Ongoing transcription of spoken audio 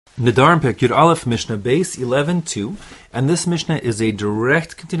Nedarim Perek Yud Aleph Mishnah Base 11:2, and this Mishnah is a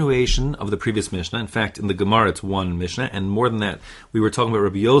direct continuation of the previous Mishnah. In fact, in the Gemara it's one Mishnah, and more than that, we were talking about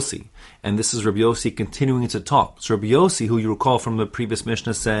Rabbi Yossi, and this is Rabbi Yossi continuing to talk. So Rabbi Yossi, who you recall from the previous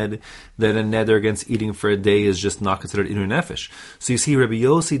Mishnah, said that a neder against eating for a day is just not considered inu nefesh. So you see, Rabbi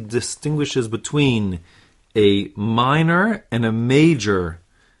Yossi distinguishes between a minor and a major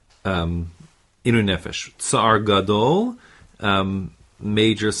inu nefesh. Tsar gadol,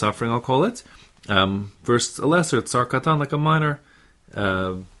 major suffering, I'll call it, versus a lesser tsar katan, like a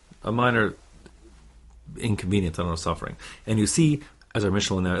minor inconvenience, I don't know, suffering. And you see, as our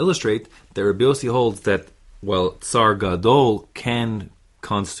Mishnah will now illustrate, that Rabbi Yossi holds that while tsar gadol can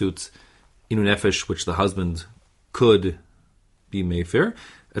constitute inu nefesh, which the husband could be mefer,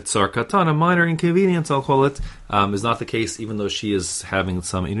 a tsar katan, a minor inconvenience, I'll call it, is not the case. Even though she is having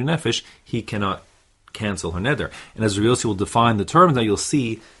some inu nefesh, he cannot cancel her neder. And as Rabbi Yossi will define the terms, now you'll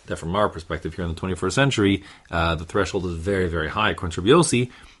see that from our perspective here in the 21st century, the threshold is very, very high, according to Rabbi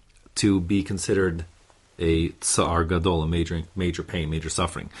Yossi, to be considered a tsar gadol, a major pain, major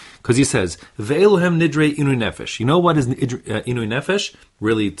suffering. Because he says, Ve'elohem nidre inu nefesh. You know what is inu nefesh?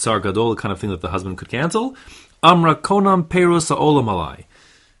 Really, tsar gadol, the kind of thing that the husband could cancel? Amra konam peros ha'olam alai.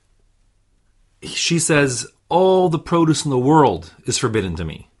 She says, all the produce in the world is forbidden to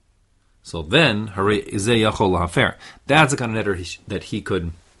me. So then, that's the kind of neder that he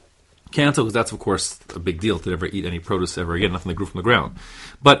could cancel, because that's, of course, a big deal to never eat any produce ever again, nothing that grew from the ground.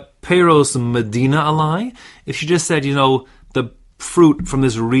 But peros medina alai, if she just said, the fruit from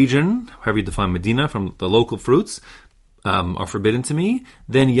this region, however you define medina, from the local fruits, are forbidden to me,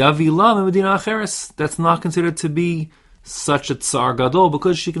 then yavi la medina acheres, that's not considered to be such a tsar gadol,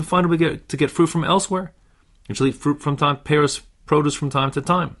 because she can find a way to get fruit from elsewhere. And she'll eat fruit from time, produce from time to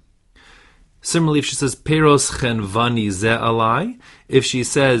time. Similarly, if she says peros chenvani ze alai, if she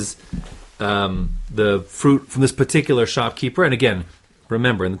says the fruit from this particular shopkeeper, and again,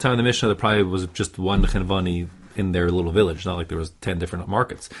 remember, in the time of the Mishnah, there probably was just one chenvani in their little village, not like there was 10 different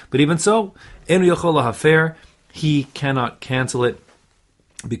markets. But even so, en yochol lahafer, he cannot cancel it,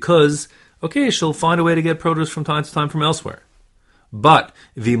 because, okay, she'll find a way to get produce from time to time from elsewhere. But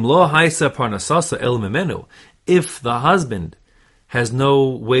vim lo haisa parnasasa el memenu, if the husband has no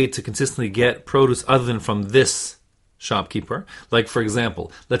way to consistently get produce other than from this shopkeeper. Like, for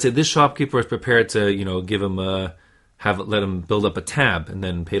example, let's say this shopkeeper is prepared to, give him let him build up a tab and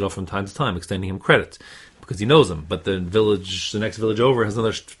then pay it off from time to time, extending him credit because he knows him. But the next village over has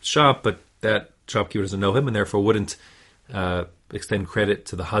another shop, but that shopkeeper doesn't know him and therefore wouldn't extend credit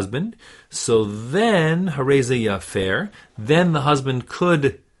to the husband. So then, hareze yafer, then the husband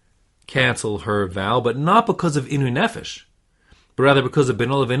could cancel her vow, but not because of inu nefesh, but rather because of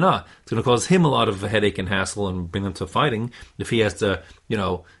benol v'ena. It's going to cause him a lot of headache and hassle and bring them to fighting if he has to,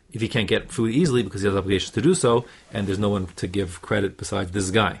 if he can't get food easily because he has obligations to do so, and there's no one to give credit besides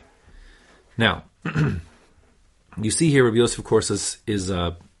this guy. Now, you see here Rabbi Yossi, of course, is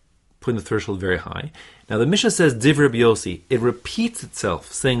putting the threshold very high. Now, the Mishnah says div Rabbi Yossi. It repeats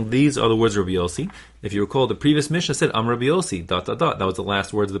itself, saying these are the words of Rabbi Yossi. If you recall, the previous Mishnah said Am Rabbi Yossi, ... That was the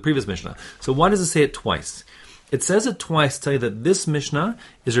last words of the previous Mishnah. So why does it say it twice? It says it twice to tell you that this Mishnah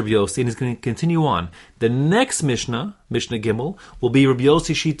is Rabbi Yossi, and he's going to continue on. The next Mishnah, Mishnah Gimel, will be Rabbi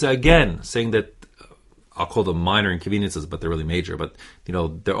Yossi Shita again, saying that, I'll call them minor inconveniences, but they're really major, but,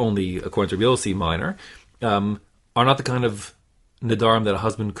 they're only, according to Rabbi Yossi, minor, are not the kind of Nedarim that a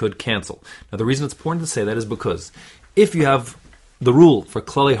husband could cancel. Now, the reason it's important to say that is because if you have the rule for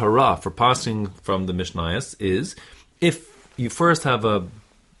Klali Hara, for passing from the Mishnayos, is if you first have a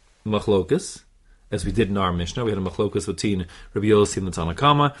machlokus, as we did in our Mishnah, we had a machlokus between Rabbi Yossi and the Tanna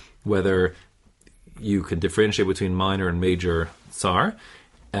Kama, whether you can differentiate between minor and major tsar.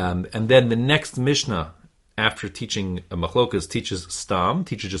 And then the next Mishnah, after teaching a machlokus, teaches stam,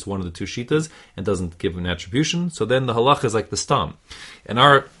 teaches just one of the two shitas, and doesn't give an attribution. So then the halacha is like the stam. And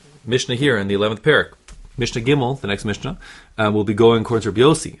our Mishnah here in the 11th parak, Mishnah Gimel, the next Mishnah, will be going according to Rabbi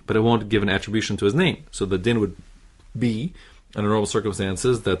Yossi, but it won't give an attribution to his name. So the din would be, under normal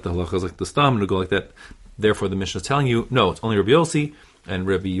circumstances, that the halacha is like the stam, and it'll go like that. Therefore, the Mishnah is telling you, no, it's only Rabbi Yossi, and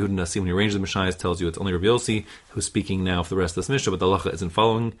Rabbi Yehuda Nasi, when he arranges the Mishnah, tells you it's only Rabbi Yossi who's speaking now for the rest of this Mishnah, but the halacha isn't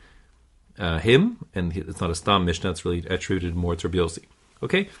following him, and it's not a stam Mishnah, it's really attributed more to Rabbi Yossi.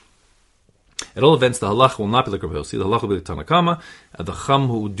 Okay? At all events, the halacha will not be like Rabbi Yossi, the halacha will be like Tanna Kama, the chum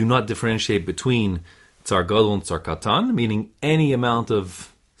who do not differentiate between tsar gadol and tsar katan, meaning any amount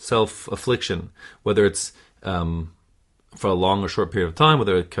of self-affliction, whether it's for a long or short period of time,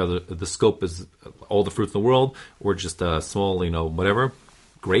 whether the scope is all the fruits in the world, or just a small, whatever,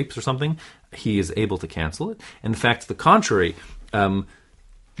 grapes or something, he is able to cancel it. In fact, the contrary,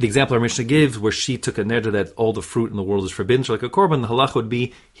 the example our Mishnah gives, where she took a neder that all the fruit in the world is forbidden, so like a korban, the halacha would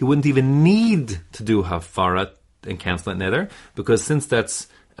be he wouldn't even need to do hafara and cancel that neder, because since that's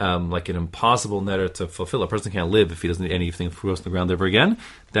like an impossible neder to fulfill, a person can't live if he doesn't eat anything that grows on the ground ever again.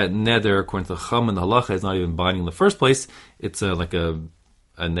 That neder, according to the Chum and the halacha, is not even binding in the first place. It's like a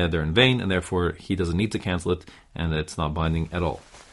neder in vain, and therefore he doesn't need to cancel it, and it's not binding at all.